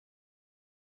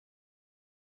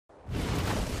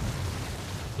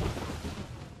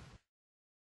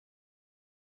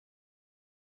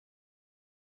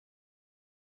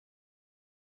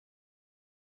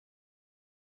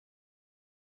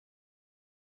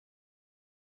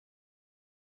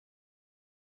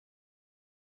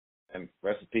and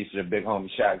rest in peace to the big homie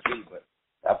Shock G, but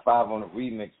that 5 on the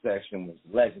remix section was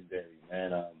legendary,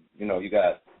 man. You know, you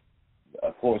got,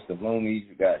 of course, the Loomies,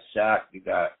 you got Shock, you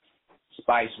got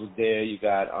Spice was there, you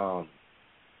got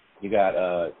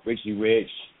Richie Rich,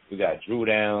 you got Drew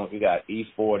Down, you got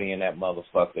E-40 in that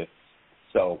motherfucker.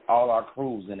 So all our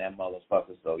crews in that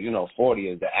motherfucker. So, you know, 40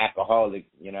 is the alcoholic,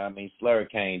 you know what I mean,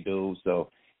 slurricane dude. So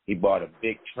he bought a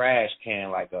big trash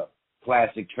can, like a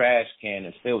plastic trash can,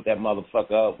 and filled that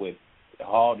motherfucker up with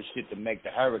all the shit to make the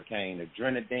hurricane, the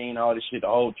grenadine, all the shit. The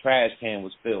whole trash can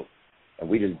was filled. And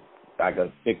we just, like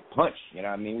a big punch, you know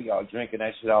what I mean? We all drinking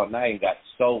that shit all night and got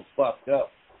so fucked up.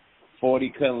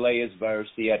 40 couldn't lay his verse.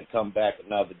 He had to come back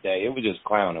another day. It was just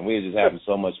clowning. We were just having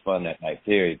so much fun that night,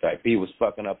 period. Like, he was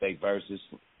fucking up 8 verses.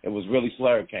 It was really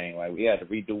slurricane. Like, we had to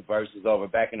redo verses over.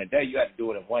 Back in the day, you had to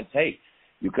do it in one take.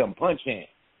 You couldn't punch in.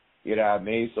 You know what I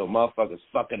mean? So motherfuckers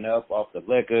fucking up off the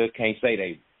liquor. Can't say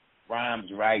they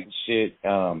rhymes right and shit.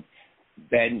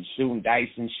 Betting, shooting dice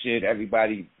and shit.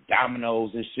 Everybody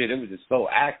dominoes and shit. It was just so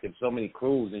active. So many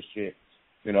crews and shit.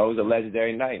 You know, it was a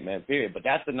legendary night, man, period. But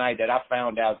that's the night that I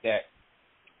found out that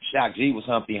Shock G was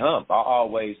Humpty Hump. I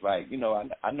always, like, you know,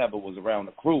 I never was around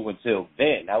the crew until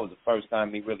then. That was the first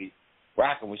time me really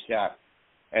rocking with Shock.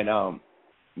 And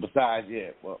besides,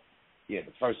 the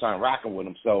first time rocking with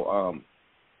him. So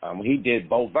he did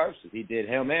both verses. He did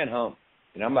him and Hump.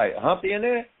 And I'm like, Humpty in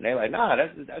there? And they're like, nah,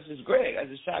 that's just Greg. That's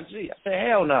just Shock G. I said,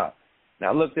 hell no. Nah. And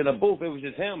I looked in the booth. It was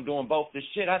just him doing both the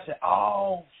shit. I said,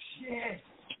 oh, shit.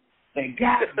 They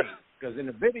got me. Because in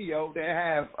the video, they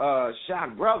have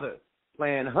Shock brother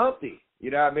playing Humpty.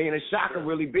 You know what I mean? And Shock can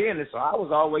really be in it. So I was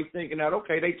always thinking that,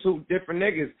 okay, they 2 different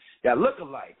niggas that look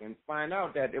alike. And find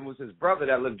out that it was his brother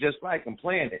that looked just like him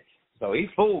playing it. So he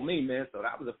fooled me, man. So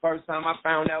that was the first time I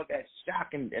found out that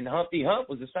Shock and Humpty Hump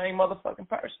was the same motherfucking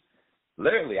person.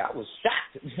 Literally, I was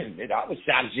shocked. I was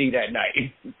Shock G that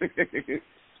night.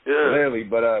 Yeah. Literally,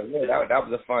 but that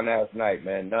was a fun-ass night,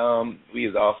 man. We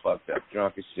was all fucked up,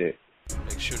 drunk as shit.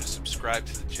 Make sure to subscribe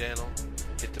to the channel,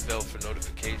 hit the bell for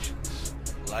notifications,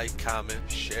 like, comment,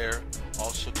 share.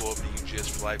 Also go over to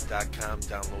UGSforLife.com,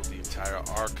 download the entire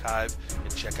archive,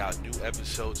 and check out new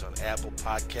episodes on Apple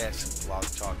Podcasts and Blog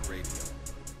Talk Radio.